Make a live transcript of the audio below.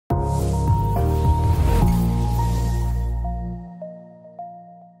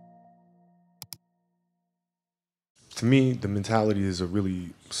to me, the mentality is a really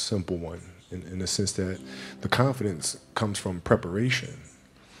simple one in the sense that the confidence comes from preparation.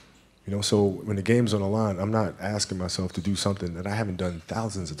 You know, so when the game's on the line, I'm not asking myself to do something that I haven't done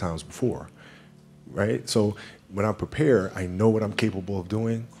thousands of times before, right? So when I prepare, I know what I'm capable of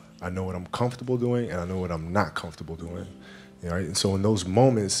doing, I know what I'm comfortable doing, and I know what I'm not comfortable doing. You know, right? And so in those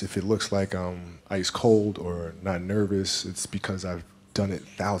moments, if it looks like I'm ice cold or not nervous, it's because I've done it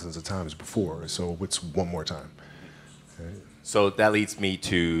thousands of times before. So what's one more time? Right? So that leads me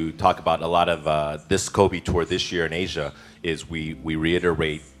to talk about a lot of this Kobe tour this year in Asia is we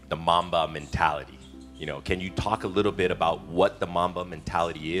reiterate the Mamba mentality. You know, can you talk a little bit about what the Mamba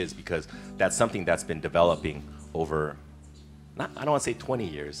mentality is? Because that's something that's been developing over, I don't want to say 20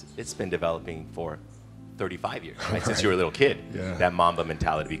 years, it's been developing for 35 years, right? Since you were a little kid, that Mamba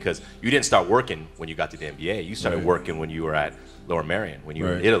mentality, because you didn't start working when you got to the NBA. You started working when you were at Lower Merion, when you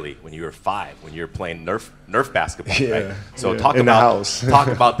were in Italy, when you were 5, when you were playing Nerf basketball, right? So talk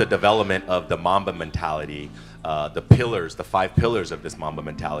about the development of the Mamba mentality, the pillars, the 5 pillars of this Mamba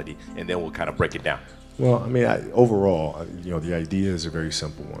mentality, and then we'll kind of break it down. Well, I mean, overall, you know, the idea is a very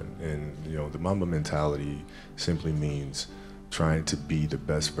simple one, and you know, the Mamba mentality simply means trying to be the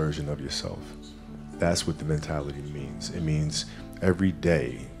best version of yourself. That's what the mentality means. It means every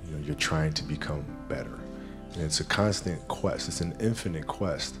day, you know, you're trying to become better. And it's a constant quest. It's an infinite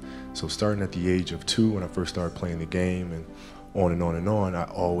quest. So starting at the age of 2, when I first started playing the game, and on and on and on, I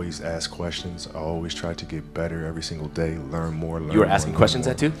always ask questions. I always try to get better every single day, learn more, learn more. You were asking questions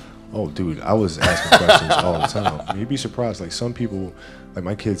at 2? Oh, dude, I was asking questions all the time. I mean, you'd be surprised. Like some people, like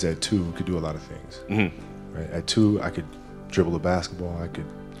my kids at 2 could do a lot of things. Right? At 2, I could dribble a basketball. I could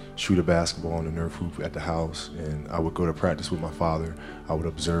shoot a basketball on the Nerf hoop at the house, and I would go to practice with my father. I would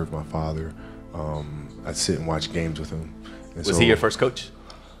observe my father. I'd sit and watch games with him. And was he your first coach?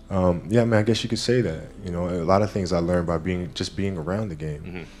 Yeah, I mean, I guess you could say that. You know, a lot of things I learned by just being around the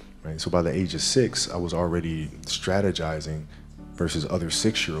game. Right? So by the age of 6, I was already strategizing versus other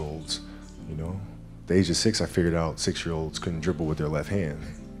 6-year-olds. You know, at the age of 6, I figured out 6-year-olds couldn't dribble with their left hand.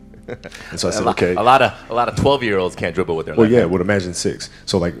 And so I said, okay. A lot of 12-year-olds can't dribble with their left. Well, yeah, well, imagine 6.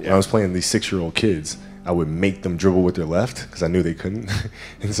 So like when I was playing these 6-year-old kids, I would make them dribble with their left because I knew they couldn't.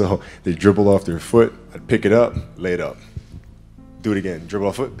 And so they dribble off their foot. I'd pick it up, lay it up. Do it again. Dribble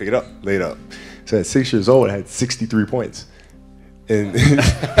off foot, pick it up, lay it up. So at 6 years old, I had 63 points. And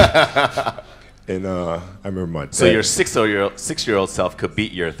and I remember my dad. So your 6-year-old self could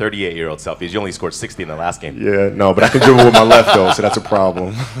beat your 38-year-old self because you only scored 60 in the last game. Yeah, no, but I can dribble with my left though, so that's a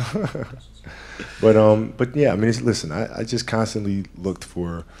problem. But yeah, I mean, listen, I just constantly looked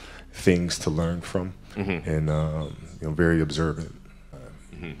for things to learn from, and you know, very observant.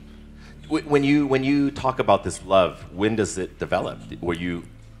 When you talk about this love, when does it develop?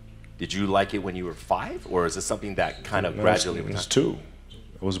 Did you like it when you were 5, or is it something that kind of gradually? It was 2.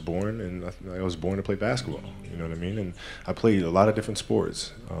 I was born, and I was born to play basketball. You know what I mean? And I played a lot of different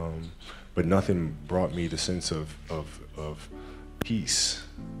sports, but nothing brought me the sense of peace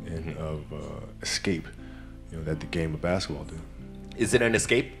and of escape, you know, that the game of basketball did. Is it an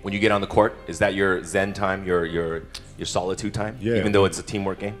escape when you get on the court? Is that your zen time, your solitude time? Yeah. Even though it's a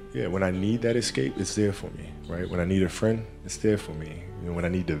teamwork game? Yeah, when I need that escape, it's there for me, right? When I need a friend, it's there for me. You know, when I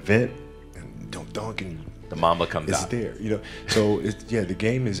need to vent and don't dunk and the Mamba comes out. It's there, you know. So the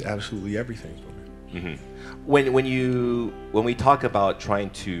game is absolutely everything for me. When we talk about trying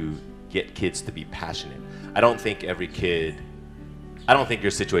to get kids to be passionate, I don't think your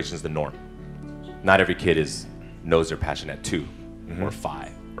situation is the norm. Not every kid knows their passion at 2 or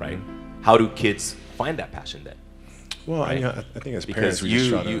 5, right? How do kids find that passion then? Well, right? I think as parents,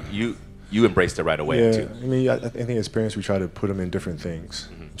 you embraced it right away yeah, too. I mean, I think as parents, we try to put them in different things,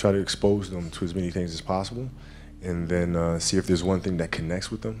 try to expose them to as many things as possible, and then see if there's one thing that connects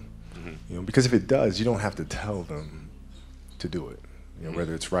with them. You know, because if it does, you don't have to tell them to do it. You know,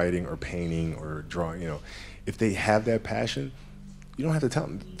 whether it's writing or painting or drawing. You know, if they have that passion, you don't have to tell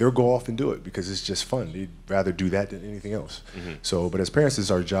them. They'll go off and do it because it's just fun. They'd rather do that than anything else. So, but as parents,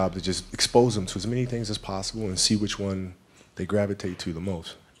 it's our job to just expose them to as many things as possible and see which one they gravitate to the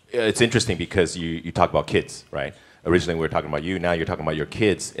most. It's interesting because you talk about kids, right? Originally we were talking about you. Now you're talking about your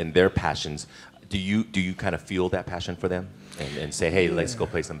kids and their passions. Do you kind of feel that passion for them and say, hey, let's go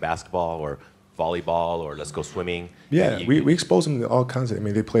play some basketball or volleyball or let's go swimming? Yeah, we expose them to all kinds of. I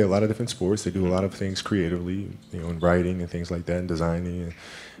mean, they play a lot of different sports. They do a lot of things creatively, you know, in writing and things like that, and designing,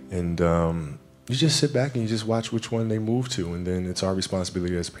 and you just sit back and you just watch which one they move to, and then it's our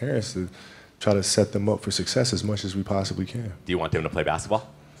responsibility as parents to try to set them up for success as much as we possibly can. Do you want them to play basketball?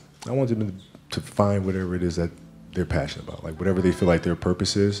 I want them to find whatever it is that they're passionate about. Like whatever they feel like their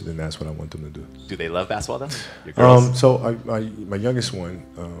purpose is, then that's what I want them to do. Do they love basketball though? Your girls? So my youngest one,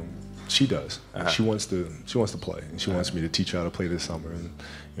 she does. She wants to play, and she wants me to teach her how to play this summer. And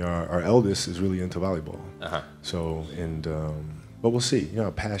you know, our eldest is really into volleyball. So but we'll see. You know,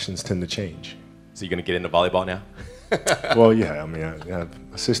 our passions tend to change. So you're gonna get into volleyball now? Well, yeah. I mean,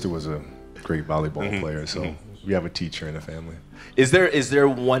 my sister was a great volleyball player, so we have a teacher in the family. Is there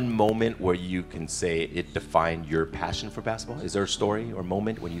one moment where you can say it defined your passion for basketball? Is there a story or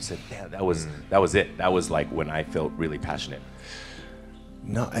moment when you said, "Yeah, that was it. That was like when I felt really passionate"?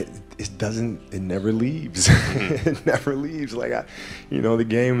 No, it doesn't. It never leaves. It never leaves. Like the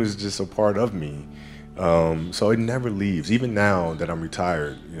game is just a part of me. So it never leaves. Even now that I'm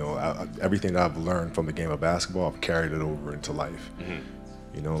retired, everything that I've learned from the game of basketball, I've carried it over into life.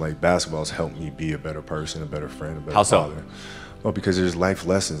 You know, like basketball's helped me be a better person, a better friend, a better father. So? Well, because there's life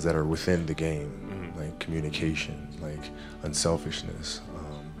lessons that are within the game, like communication, like unselfishness,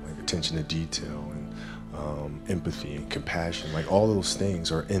 like attention to detail, and empathy and compassion. Like all those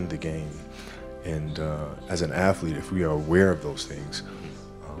things are in the game. And as an athlete, if we are aware of those things,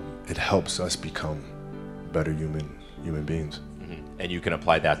 it helps us become better human beings. And you can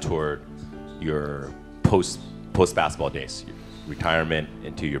apply that toward your post basketball days. Retirement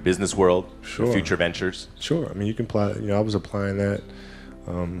into your business world, your future ventures? Sure. I mean, you can apply, I was applying that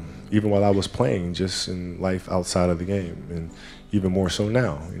even while I was playing, just in life outside of the game, and even more so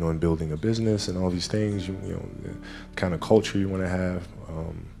now, in building a business and all these things, the kind of culture you want to have,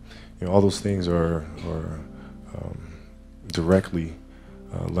 all those things are directly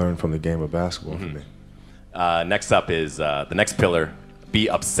learned from the game of basketball for me. Next up is the next pillar, be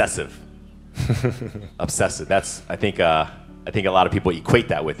obsessive. Obsessive. That's, I think a lot of people equate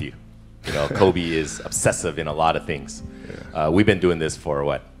that with you. Kobe is obsessive in a lot of things. Yeah. We've been doing this for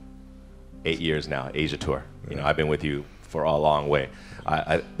what, 8 years now, Asia tour. I've been with you for a long way.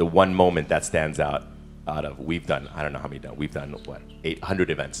 The one moment that stands out of, we've done, I don't know how many done, we've done what, 800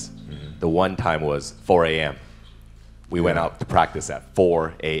 events. The one time was 4 a.m. We went out to practice at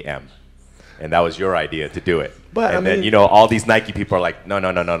 4 a.m. And that was your idea to do it. But and then all these Nike people are like, no,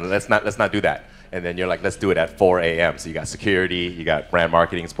 let's not do that. And then you're like, let's do it at 4 a.m. So you got security, you got brand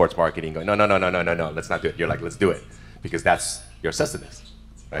marketing, sports marketing going, no, let's not do it. You're like, let's do it. Because that's your obsessiveness,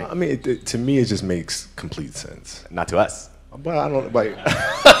 right? I mean, to me, it just makes complete sense. Not to us. But I don't, like,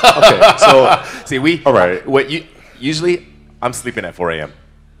 okay, so. See, all right. Usually, I'm sleeping at 4 a.m.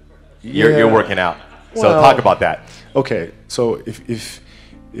 Yeah. You're working out. So talk about that. Okay, so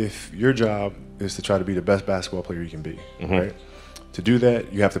if your job is to try to be the best basketball player you can be, right? To do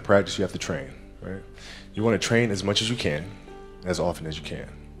that, you have to practice, you have to train. Right? You want to train as much as you can, as often as you can.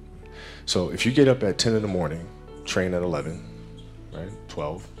 So if you get up at 10 in the morning, train at 11, right?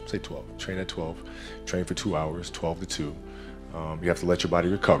 12, say 12, train at 12, train for 2 hours, 12 to 2. You have to let your body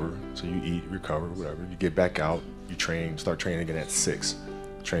recover. So you eat, recover, whatever. You get back out, you train, start training again at 6.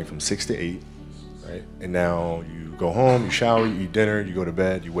 Train from 6 to 8, right? And now you go home, you shower, you eat dinner, you go to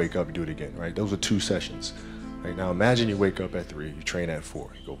bed, you wake up, you do it again, right? Those are 2 sessions. Right? Now imagine you wake up at 3, you train at 4.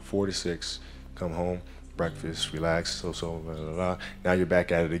 You go 4 to 6, come home, breakfast, relax, blah, blah, blah. Now you're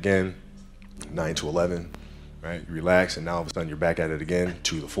back at it again, 9 to 11, right? You relax, and now all of a sudden you're back at it again,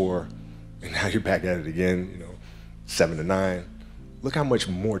 2 to 4, and now you're back at it again, 7 to 9. Look how much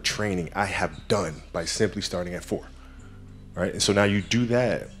more training I have done by simply starting at 4, right? And so now you do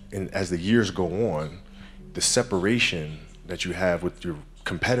that, and as the years go on, the separation that you have with your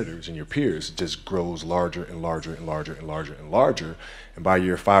competitors and your peers just grows larger and larger and larger and larger and larger, and by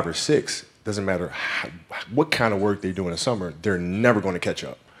year 5 or 6, doesn't matter what kind of work they do in the summer, they're never going to catch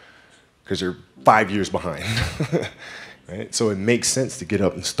up because they're 5 years behind. Right? So it makes sense to get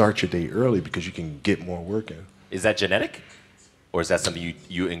up and start your day early because you can get more work in. Is that genetic? Or is that something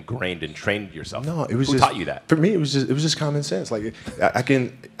you ingrained and trained yourself? No, it was Who just, taught you that? For me, it was just common sense. Like I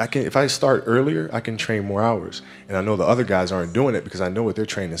can if I start earlier, I can train more hours, and I know the other guys aren't doing it because I know what their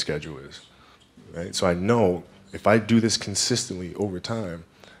training schedule is, right? So I know if I do this consistently over time,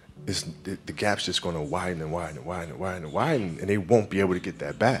 the gap's just going to widen and widen and widen and widen and widen, and they won't be able to get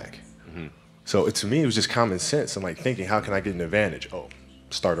that back. So to me, it was just common sense and like thinking, how can I get an advantage? Oh,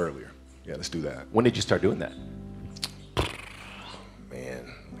 start earlier. Yeah, let's do that. When did you start doing that?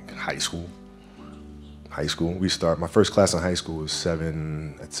 Man, like high school. My first class in high school was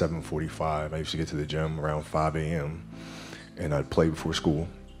 7:45. I used to get to the gym around 5 a.m. and I'd play before school.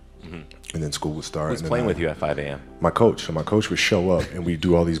 And then school would start. Who's playing with you at 5 a.m.? My coach. So my coach would show up and we'd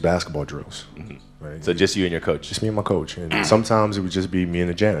do all these basketball drills. Right? So just you and your coach? Just me and my coach. And sometimes it would just be me and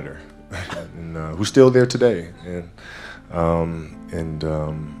the janitor, and who's still there today. And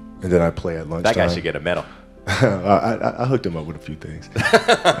then I play at lunchtime. That guy should get a medal. I hooked him up with a few things.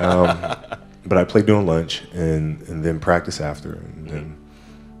 But I play during lunch and then practice after, and then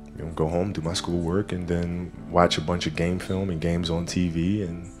go home, do my schoolwork, and then watch a bunch of game film and games on TV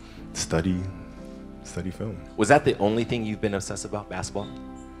and study film. Was that the only thing you've been obsessed about, basketball?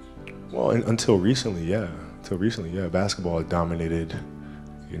 Well, until recently, yeah. Basketball had dominated,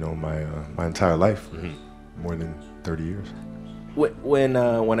 my entire life for more than 30 years. When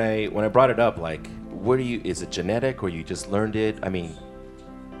I brought it up, like, is it genetic or you just learned it? I mean,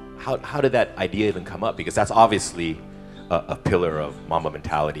 how did that idea even come up? Because that's obviously a pillar of Mamba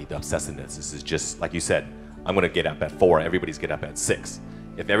mentality, the obsessiveness. This is just, like you said, I'm going to get up at 4, everybody's get up at 6.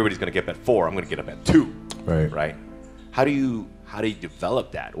 If everybody's going to get up at 4, I'm going to get up at 2. Right? How do you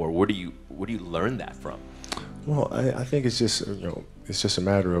develop that, or where do you learn that from? Well, I think it's just it's just a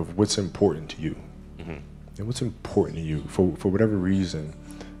matter of what's important to you. And what's important to you for whatever reason.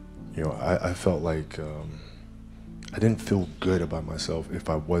 I felt like I didn't feel good about myself if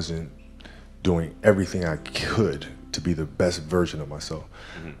I wasn't doing everything I could to be the best version of myself.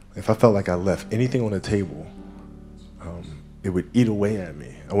 If I felt like I left anything on the table, it would eat away at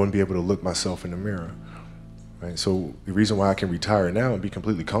me. I wouldn't be able to look myself in the mirror. Right? So the reason why I can retire now and be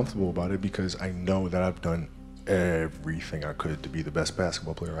completely comfortable about it, because I know that I've done everything I could to be the best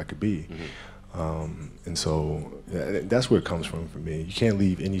basketball player I could be. And so that's where it comes from for me. You can't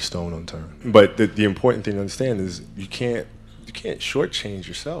leave any stone unturned. But the important thing to understand is you can't shortchange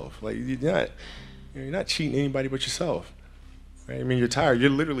yourself. Like you're not cheating anybody but yourself. Right? I mean, you're tired. You're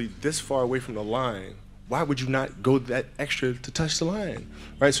literally this far away from the line. Why would you not go that extra to touch the line?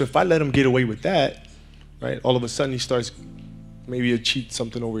 Right? So if I let him get away with that, right, all of a sudden he starts maybe to cheat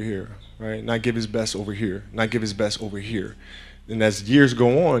something over here, right? Not give his best over here, not give his best over here. And as years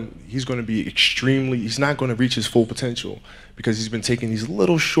go on, he's going to be he's not going to reach his full potential because he's been taking these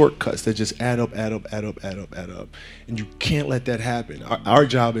little shortcuts that just add up. And you can't let that happen. Our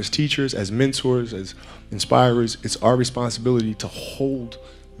job as teachers, as mentors, as inspirers, it's our responsibility to hold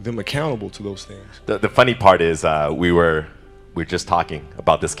them accountable to those things. The funny part is we were just talking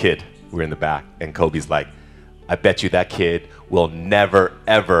about this kid. We were in the back, and Kobe's like, I bet you that kid will never,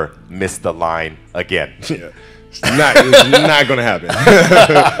 ever miss the line again. Yeah. It's not going to happen.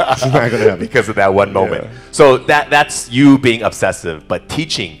 It's not going to happen. Because of that one moment. Yeah. So that's you being obsessive, but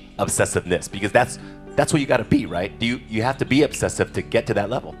teaching obsessiveness, because that's what you got to be, right? You have to be obsessive to get to that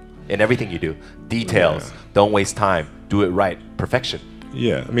level in everything you do. Details, don't waste time, do it right, perfection.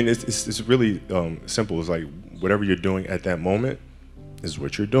 Yeah, I mean, it's really simple. It's like whatever you're doing at that moment is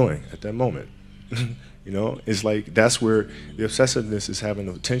what you're doing at that moment. It's like that's where the obsessiveness is having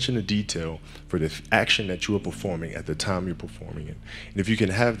attention to detail for the action that you are performing at the time you're performing it. And if you can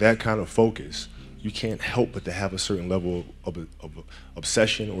have that kind of focus, you can't help but to have a certain level of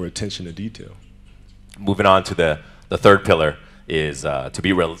obsession or attention to detail. Moving on to the third pillar is to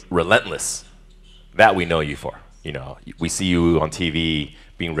be relentless. That we know you for. We see you on TV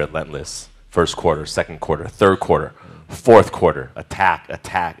being relentless. First quarter, second quarter, third quarter, fourth quarter,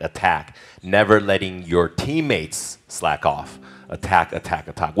 attack, never letting your teammates slack off. Attack.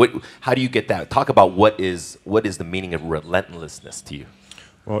 How do you get that? Talk about what is the meaning of relentlessness to you?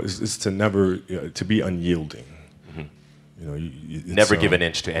 Well, it's to never, to be unyielding. Never give an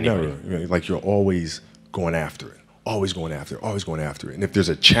inch to anybody. Never, like you're always going after it. Always going after it. And if there's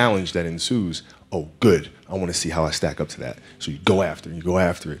a challenge that ensues, oh, good, I want to see how I stack up to that. So you go after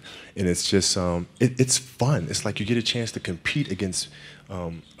it. And it's just, it's fun. It's like you get a chance to compete against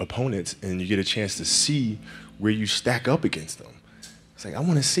opponents, and you get a chance to see where you stack up against them. It's like, I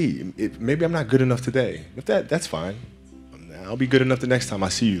want to see. Maybe I'm not good enough today. If that's fine. I'll be good enough the next time I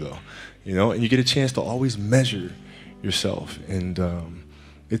see you, though. And you get a chance to always measure yourself. And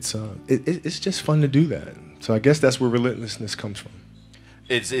it's just fun to do that. So I guess that's where relentlessness comes from.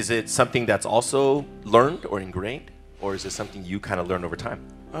 Is it something that's also learned or ingrained, or is it something you kind of learn over time?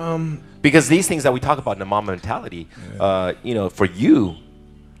 Because these things that we talk about in the Mamba mentality, for you,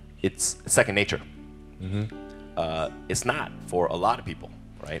 it's second nature. It's not for a lot of people,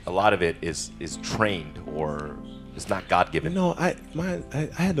 right? A lot of it is trained, or it's not God-given. I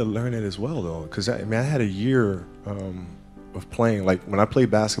had to learn it as well, though, because I had a year of playing. Like when I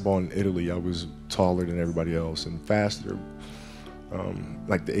played basketball in Italy, I was taller than everybody else and faster,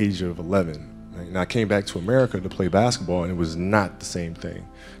 like the age of 11. And I came back to America to play basketball, and it was not the same thing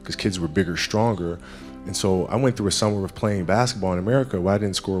because kids were bigger, stronger. And so I went through a summer of playing basketball in America where I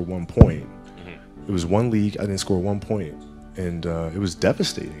didn't score 1 point. It was one league, I didn't score 1 point, and it was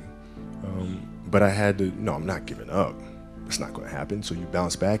devastating. But I had to, I'm not giving up. It's not going to happen. So you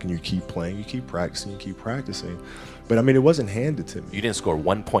bounce back and you keep playing, you keep practicing. But I mean, it wasn't handed to me. You didn't score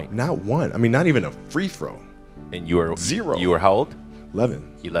 1 point? Not one. I mean, not even a free throw. And you were 0. You were how old?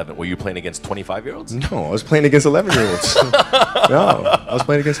 11. 11. Were you playing against 25-year-olds? No, I was playing against 11-year-olds. No, I was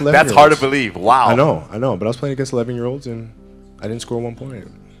playing against 11-year-olds. That's hard to believe. Wow. I know, but I was playing against 11-year-olds and I didn't score 1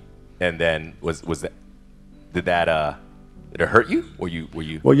 point. And then was that did it hurt you? Were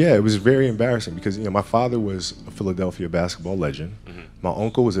you? Well, yeah, it was very embarrassing because my father was a Philadelphia basketball legend. My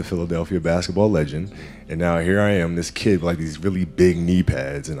uncle was a Philadelphia basketball legend, and now here I am, this kid with like these really big knee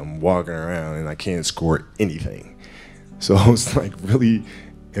pads, and I'm walking around and I can't score anything. So it was like really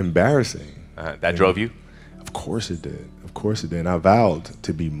embarrassing. That drove you? Of course it did. Of course it did. And I vowed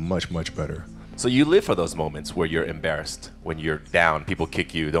to be much, much better. So you live for those moments where you're embarrassed, when you're down, people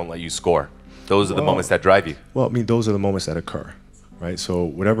kick you, don't let you score. Those are the moments that drive you. Well, I mean, those are the moments that occur, right? So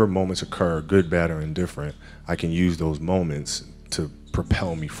whatever moments occur, good, bad, or indifferent, I can use those moments to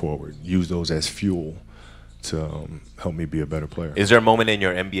propel me forward, use those as fuel to help me be a better player. Is there a moment in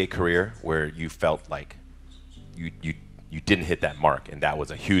your NBA career where you felt like you didn't hit that mark and that was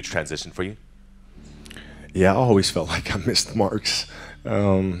a huge transition for you? Yeah, I always felt like I missed marks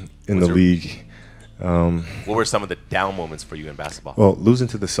in the league. What were some of the down moments for you in basketball? Well, losing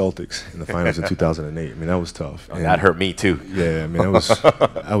to the Celtics in the finals in 2008, I mean, that was tough. Oh, that hurt me too. Yeah, I mean,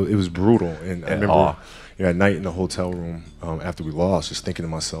 it was brutal. And I remember at night in the hotel room after we lost, just thinking to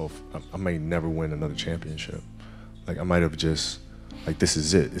myself, I may never win another championship. Like, I might have just, like, this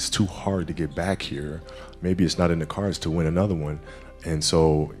is it. It's too hard to get back here. Maybe it's not in the cards to win another one. And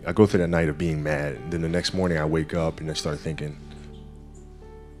so I go through that night of being mad. And then the next morning I wake up and I start thinking,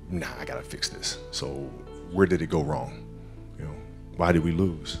 nah, I gotta fix this. So where did it go wrong? Why did we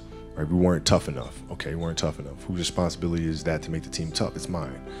lose? Right? We weren't tough enough. Okay, we weren't tough enough. Whose responsibility is that to make the team tough? It's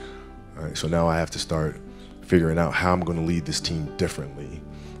mine. All right, so now I have to start figuring out how I'm gonna lead this team differently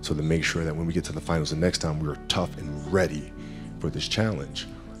so to make sure that when we get to the finals the next time, we're tough and ready for this challenge.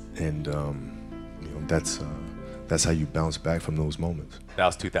 And that's how you bounce back from those moments. That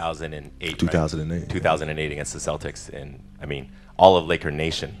was 2008. 2008. Right? 2008 against the Celtics, and I mean, all of Laker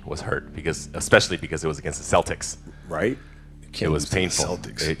Nation was hurt especially because it was against the Celtics. Right? It was painful.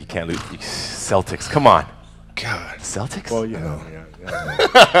 Celtics. You can't lose. Celtics, come on. God. Celtics? Well, yeah.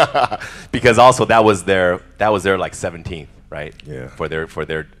 Because also that was their like 17th, right? Yeah. For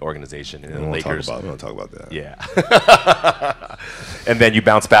their organization, and the Lakers. We don't talk about that. Yeah. And then you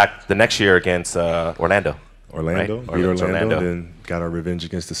bounce back the next year against Orlando. Orlando, right? beat Orlando, then got our revenge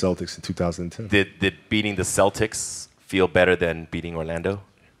against the Celtics in 2010. Did beating the Celtics feel better than beating Orlando?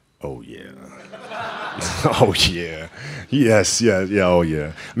 Oh, yeah. Oh, yeah. Yes, yeah, oh,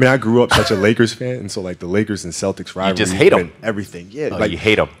 yeah. I mean, I grew up such a Lakers fan, and so, like, the Lakers and Celtics rivalry. You just hate them. Everything, yeah. Oh, like, you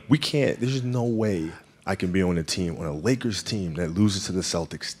hate them. We can't, there's no way I can be on a Lakers team that loses to the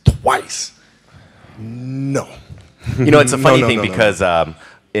Celtics twice. No. It's a funny thing because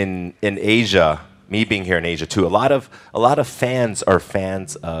in Asia, me being here in Asia too, a lot of fans are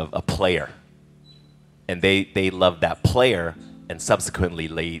fans of a player, and they love that player, and subsequently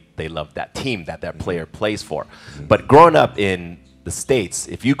they love that team that player plays for. But growing up in the States,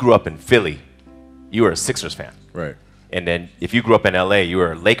 if you grew up in Philly, you were a Sixers fan, right? And then if you grew up in LA, you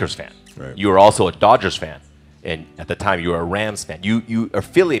were a Lakers fan. Right. You were also a Dodgers fan, and at the time you were a Rams fan. You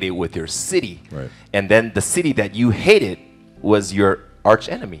affiliated with your city, right? And then the city that you hated was your arch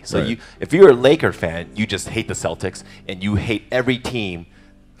enemy. So right. If you're a Laker fan, you just hate the Celtics, and you hate every team.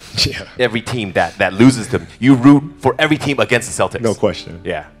 Yeah. Every team that loses them, you root for every team against the Celtics. No question.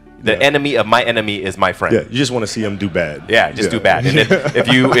 Yeah. The enemy of my enemy is my friend. Yeah. You just want to see them do bad. Yeah, just do bad. And then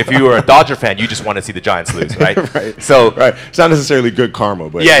if you were a Dodger fan, you just want to see the Giants lose, right? Right. So right. It's not necessarily good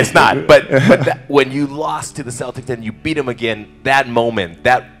karma, but yeah, it's not. But when you lost to the Celtics and you beat them again, that moment,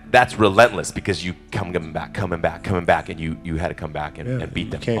 that's relentless because you coming back, and you had to come back and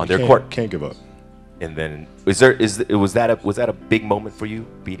beat them on their court. Can't give up. And then was that a big moment for you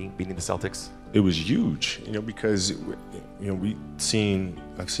beating the Celtics? It was huge, because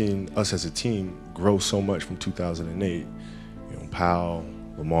I've seen us as a team grow so much from 2008. Powell,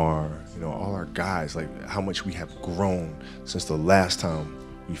 Lamar, all our guys, like how much we have grown since the last time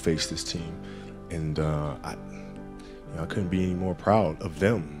we faced this team, and I couldn't be any more proud of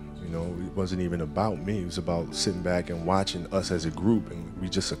them. It wasn't even about me. It was about sitting back and watching us as a group, and we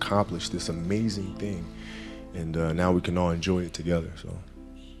just accomplished this amazing thing, and now we can all enjoy it together. So,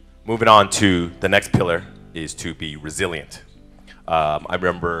 moving on to the next pillar is to be resilient. I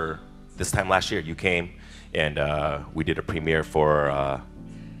remember this time last year you came and we did a premiere for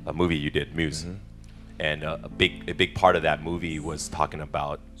a movie you did, Muse, and a big part of that movie was talking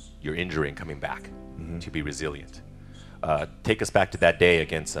about your injury and coming back to be resilient. Take us back to that day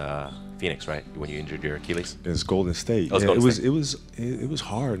against Phoenix, right? When you injured your Achilles. It's Golden State. Oh, it was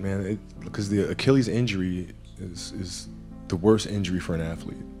hard, man. Because the Achilles injury is the worst injury for an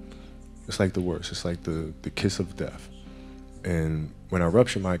athlete. It's like the worst. It's like the kiss of death. And when I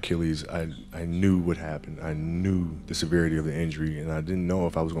ruptured my Achilles, I knew what happened. I knew the severity of the injury, and I didn't know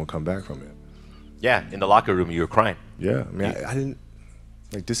if I was going to come back from it. Yeah, in the locker room, you were crying. Yeah, I mean, I didn't,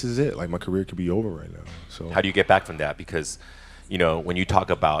 like, this is it. Like, my career could be over right now. So How do you get back from that? Because, you know, when you talk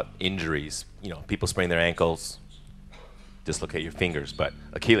about injuries, you know, people sprain their ankles, dislocate your fingers, but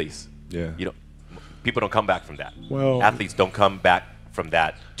Achilles, yeah, people don't come back from that. Well, athletes don't come back from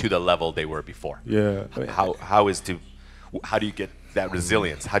that to the level they were before. yeah. How do you get that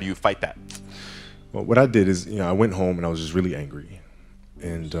resilience? How do you fight that? Well, what I did is, I went home and I was just really angry,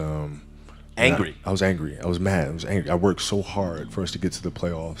 and Angry. I was angry. I was mad. I was angry. I worked so hard for us to get to the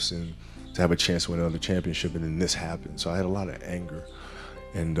playoffs and to have a chance to win another championship, and then this happened. So I had a lot of anger,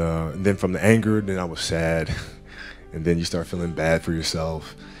 and then from the anger, then I was sad, and then you start feeling bad for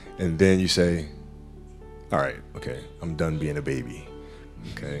yourself, and then you say, all right, okay, I'm done being a baby.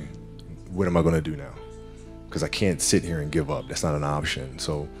 Okay, what am I gonna do now? Because I can't sit here and give up. That's not an option.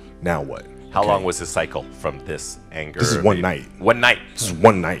 So now what? How long was the cycle from this anger? This is one night. One night. This is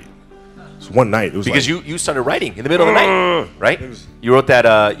one night. It's one night. It was Because like, you started writing in the middle of the night, right? You wrote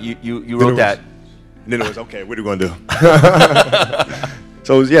that. You wrote that. And then it was, okay, what are we gonna do?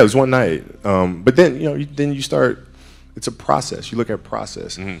 So it was one night. But then then you start. It's a process. You look at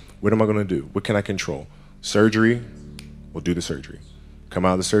process. Mm-hmm. What am I gonna do? What can I control? Surgery. We'll do the surgery. Come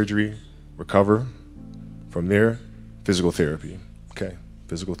out of the surgery, recover. From there, physical therapy. Okay,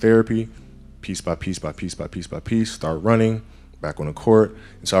 physical therapy, piece by piece by piece by piece by piece. Start running, back on the court.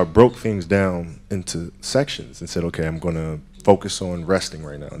 And so I broke things down into sections and said, okay, I'm going to focus on resting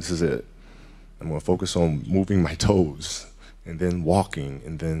right now. This is it. I'm going to focus on moving my toes and then walking.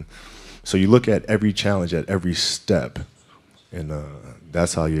 And then, so you look at every challenge at every step. And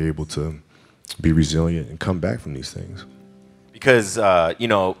that's how you're able to be resilient and come back from these things. Because,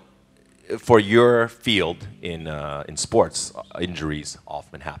 for your field in sports, injuries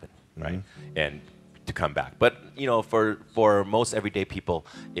often happen, right? Mm-hmm. And to come back. But, for most everyday people,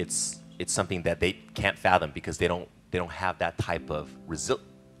 it's something that they can't fathom because they don't have that type of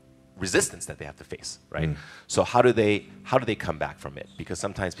resistance that they have to face, right? Mm. So how do they come back from it? Because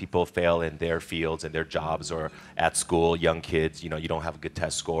sometimes people fail in their fields and their jobs or at school, young kids, you don't have a good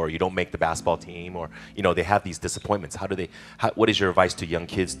test score, you don't make the basketball team, or they have these disappointments. What is your advice to young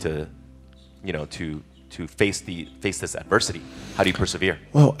kids to face this adversity? How do you persevere?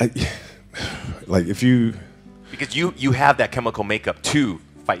 Well, because you have that chemical makeup to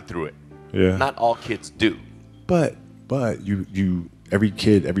fight through it. Yeah. Not all kids do. But every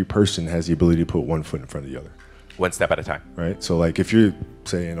kid, every person has the ability to put one foot in front of the other. One step at a time. Right? So like if you're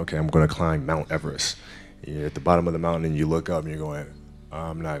saying, okay, I'm going to climb Mount Everest, you're at the bottom of the mountain and you look up and you're going,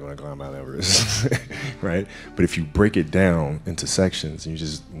 I'm not going to climb Mount Everest, right? But if you break it down into sections and you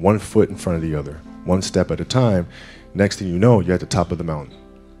just one foot in front of the other, one step at a time, next thing you know, you're at the top of the mountain.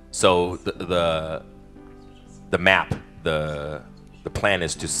 So the map, the plan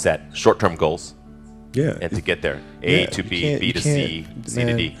is to set short-term goals. Yeah. And to get there, A to B, B to C, C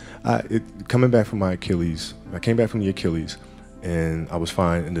to D. Coming back from my Achilles, I came back from the Achilles, and I was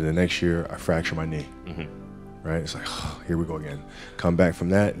fine. And then the next year, I fractured my knee. Mm-hmm. Right? It's like, oh, here we go again. Come back from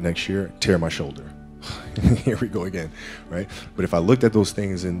that next year, tear my shoulder. Here we go again, right? But if I looked at those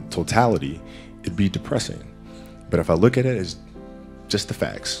things in totality, it'd be depressing. But if I look at it as just the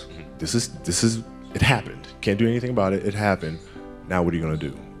facts, this is it happened. Can't do anything about it. It happened. Now what are you gonna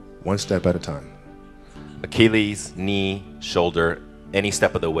do? One step at a time. Achilles, knee, shoulder, any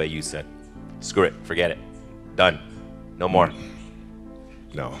step of the way you said, screw it, forget it, done, no more.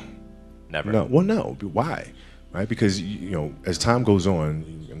 No. Never. No. Well, no. Why? Right? Because as time goes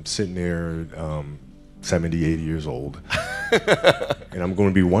on, I'm sitting there, 70, 80 years old, and I'm going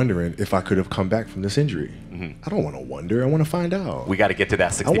to be wondering if I could have come back from this injury. Mm-hmm. I don't want to wonder. I want to find out. We got to get to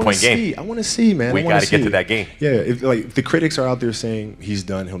that 60-point game. I want to see, man. We got to get to that game. Yeah. If the critics are out there saying he's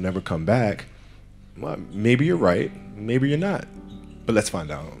done, he'll never come back. Well, maybe you're right. Maybe you're not. But let's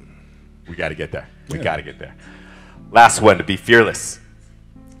find out. We got to get there. We got to get there. Last one, to be fearless.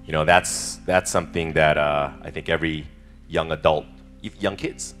 That's something that I think every young adult, young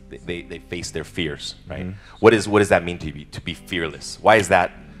kids, they face their fears, right? Mm-hmm. What does that mean to be fearless? Why is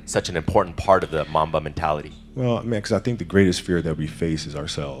that such an important part of the Mamba mentality? Well, man, because I think the greatest fear that we face is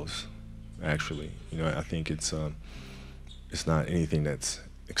ourselves. Actually, I think it's not anything that's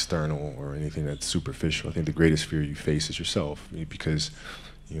external or anything that's superficial. I think the greatest fear you face is yourself, because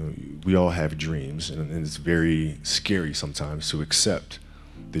we all have dreams, and it's very scary sometimes to accept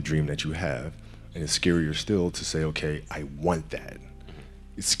the dream that you have, and it's scarier still to say, okay, I want that.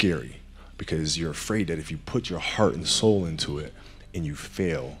 It's scary, because you're afraid that if you put your heart and soul into it and you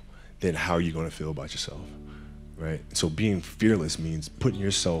fail, then how are you going to feel about yourself, right? So being fearless means putting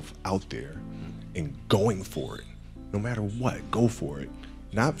yourself out there and going for it, no matter what. Go for it,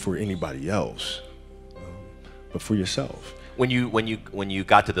 not for anybody else, but for yourself. When you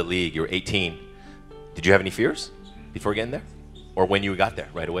got to the league, you were 18. Did you have any fears before getting there, or when you got there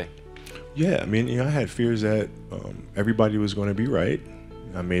right away? Yeah, I mean, I had fears that everybody was going to be right.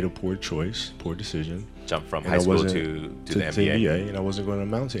 I made a poor choice, poor decision. Jump from high school to the NBA. And I wasn't going to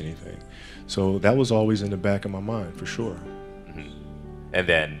amount to anything. So that was always in the back of my mind, for sure. Mm-hmm. And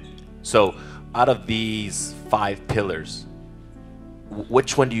then, so out of these 5 pillars,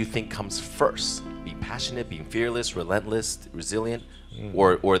 which one do you think comes first? Being passionate, being fearless, relentless, resilient,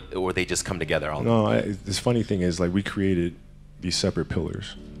 or they just come together? This funny thing is, like, we created these separate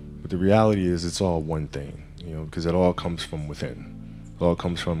pillars, but the reality is it's all one thing, because it all comes from within. It all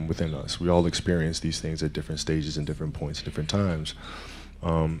comes from within us. We all experience these things at different stages and different points, at different times.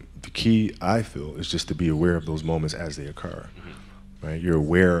 The key, I feel, is just to be aware of those moments as they occur. Right? You're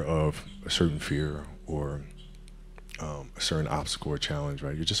aware of a certain fear or a certain obstacle or challenge,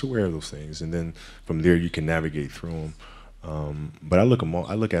 right? You're just aware of those things, and then from there you can navigate through them. But I look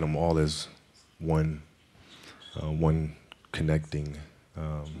at them all as one connecting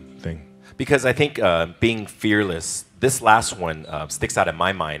thing. Because I think being fearless, this last one sticks out in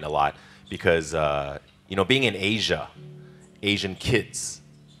my mind a lot because, being in Asia, Asian kids,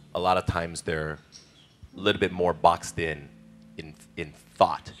 a lot of times they're a little bit more boxed in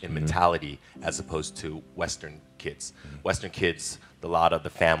thought, in mentality, as opposed to Western kids. Western kids, a lot of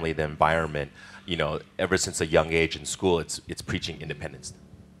the family, the environment, ever since a young age in school, it's preaching independence.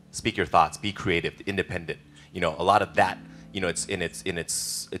 Speak your thoughts, be creative, independent. A lot of that.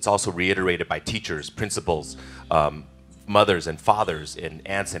 It's also reiterated by teachers, principals, mothers and fathers, and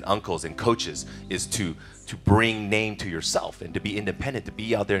aunts and uncles and coaches, is to bring name to yourself and to be independent, to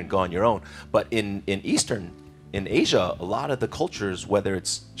be out there and go on your own. But in Asia, a lot of the cultures, whether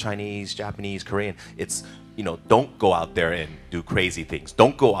it's Chinese, Japanese, Korean, it's don't go out there and do crazy things.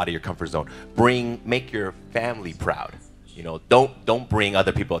 Don't go out of your comfort zone. Make your family proud. Don't bring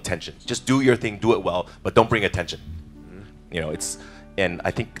other people attention. Just do your thing, do it well, but don't bring attention. And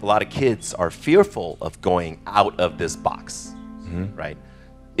I think a lot of kids are fearful of going out of this box, right?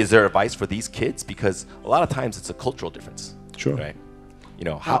 Is there advice for these kids? Because a lot of times it's a cultural difference, sure, right?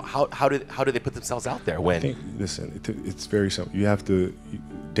 How do they put themselves out there when? I think, listen, it's very simple. You have to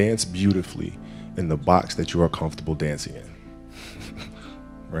dance beautifully in the box that you are comfortable dancing in,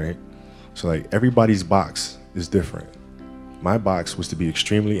 right? So, like, everybody's box is different. My box was to be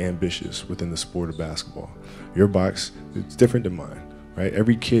extremely ambitious within the sport of basketball. Your box is different than mine, right?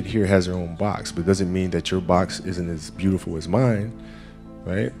 Every kid here has their own box, but it doesn't mean that your box isn't as beautiful as mine,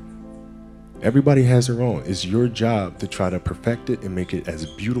 right? Everybody has their own. It's your job to try to perfect it and make it as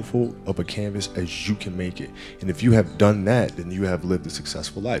beautiful of a canvas as you can make it. And if you have done that, then you have lived a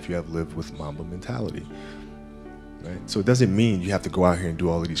successful life. You have lived with Mamba mentality. Right? So it doesn't mean you have to go out here and do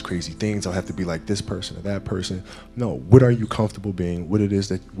all of these crazy things. I'll have to be like this person or that person. No, what are you comfortable being? What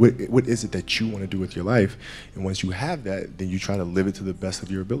is it that you want to do with your life? And once you have that, then you try to live it to the best of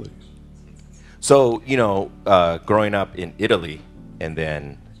your ability. So, growing up in Italy and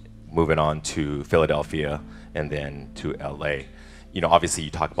then moving on to Philadelphia and then to LA, obviously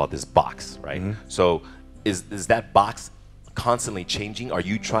you talk about this box, right? So is that box constantly changing? Are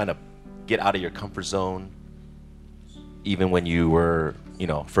you trying to get out of your comfort zone even when you were,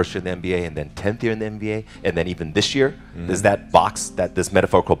 first year in the NBA and then 10th year in the NBA and then even this year? Does that box, this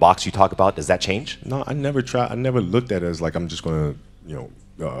metaphorical box you talk about, does that change? No, I never looked at it as like I'm just going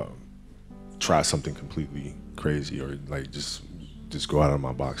to, try something completely crazy or like just go out of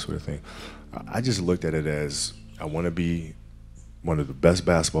my box sort of thing. I just looked at it as I want to be one of the best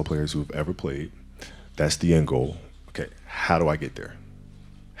basketball players who have ever played. That's the end goal. Okay, how do I get there?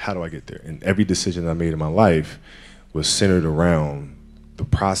 How do I get there? And every decision I made in my life was centered around the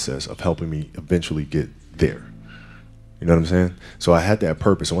process of helping me eventually get there. You know what I'm saying? So I had that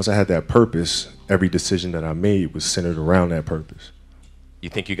purpose. And once I had that purpose, every decision that I made was centered around that purpose. You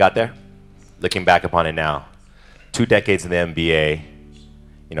think you got there? Looking back upon it now, 2 decades in the NBA,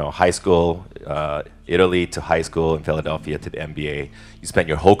 high school, Italy to high school in Philadelphia to the NBA. You spent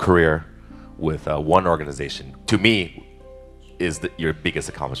your whole career with one organization. To me, is your biggest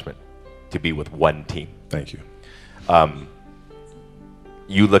accomplishment, to be with one team. Thank you.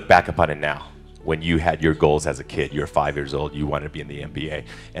 You look back upon it now. when you had your goals as a kid. You're 5 years old, you wanted to be in the NBA.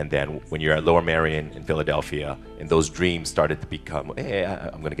 And then when you're at Lower Merion in Philadelphia, and those dreams started to become, hey,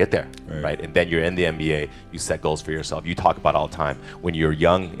 I'm going to get there, right? And then you're in the NBA, you set goals for yourself. You talk about all the time, when you're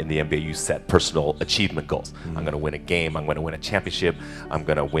young in the NBA, you set personal achievement goals. I'm going to win a game, I'm going to win a championship, I'm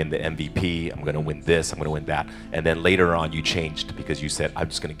going to win the MVP, I'm going to win this, I'm going to win that. And then later on, you changed because you said, I'm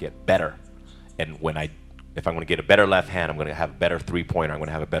just going to get better. And if I'm going to get a better left hand, I'm going to have a better three-pointer, I'm going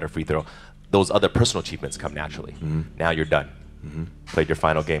to have a better free throw. Those other personal achievements come naturally. Now you're done. Played your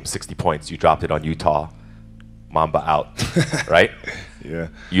final game, 60 points. You dropped it on Utah. Mamba out, right? Yeah.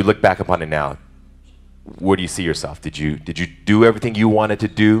 You look back upon it now. Where do you see yourself? Did you do everything you wanted to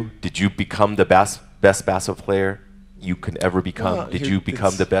do? Did you become the best basketball player you can ever become? Well, Did you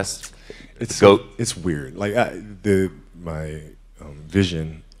become the best? It's GOAT? It's weird. Like my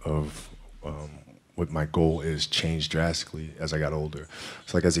vision of what my goal is changed drastically as I got older.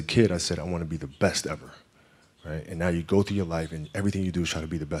 It's like as a kid, I said, I want to be the best ever, right? And now you go through your life and everything you do is try to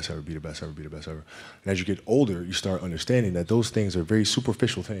be the best ever, be the best ever, be the best ever. And as you get older, you start understanding that those things are very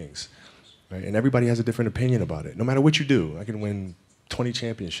superficial things, right? And everybody has a different opinion about it. No matter what you do, I can win 20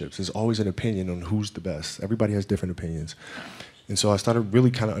 championships. There's always an opinion on who's the best. Everybody has different opinions. And so I started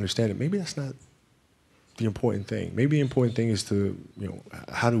really kind of understanding, maybe that's not the important thing. Maybe the important thing is to,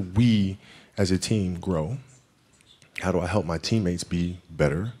 how do we as a team grow? How do I help my teammates be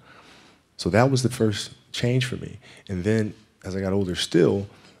better? So that was the first change for me. And then as I got older still,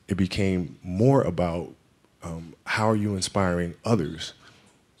 it became more about how are you inspiring others,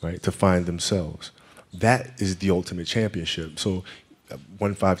 right, to find themselves. That is the ultimate championship. So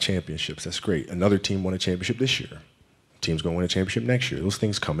won 5 championships, that's great. Another team won a championship this year. Team's gonna win a championship next year. Those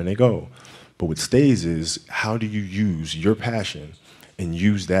things come and they go. But what stays is how do you use your passion and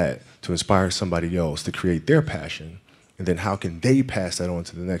use that to inspire somebody else to create their passion, and then how can they pass that on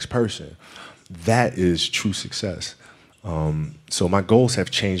to the next person? That is true success. So my goals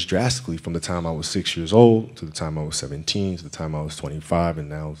have changed drastically from the time I was 6 years old to the time I was 17 to the time I was 25, and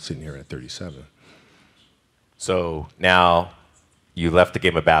now sitting here at 37. So now you left the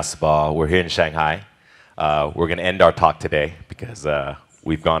game of basketball. We're here in Shanghai. We're going to end our talk today because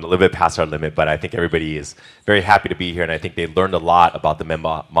we've gone a little bit past our limit, but I think everybody is very happy to be here, and I think they learned a lot about the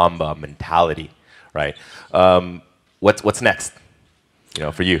Mamba mentality, right? What's next,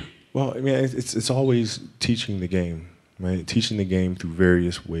 for you? Well, I mean, it's always teaching the game, right? Teaching the game through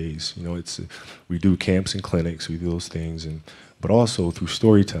various ways. We do camps and clinics, we do those things, but also through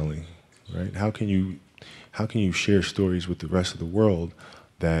storytelling, right? How can you share stories with the rest of the world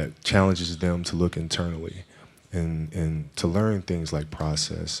that challenges them to look internally? And to learn things like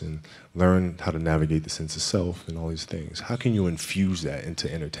process and learn how to navigate the sense of self and all these things. How can you infuse that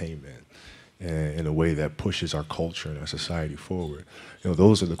into entertainment in a way that pushes our culture and our society forward?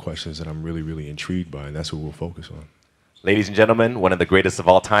 Those are the questions that I'm really, really intrigued by, and that's what we'll focus on. Ladies and gentlemen, one of the greatest of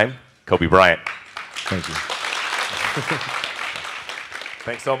all time, Kobe Bryant. Thank you.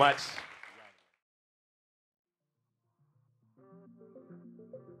 Thanks so much.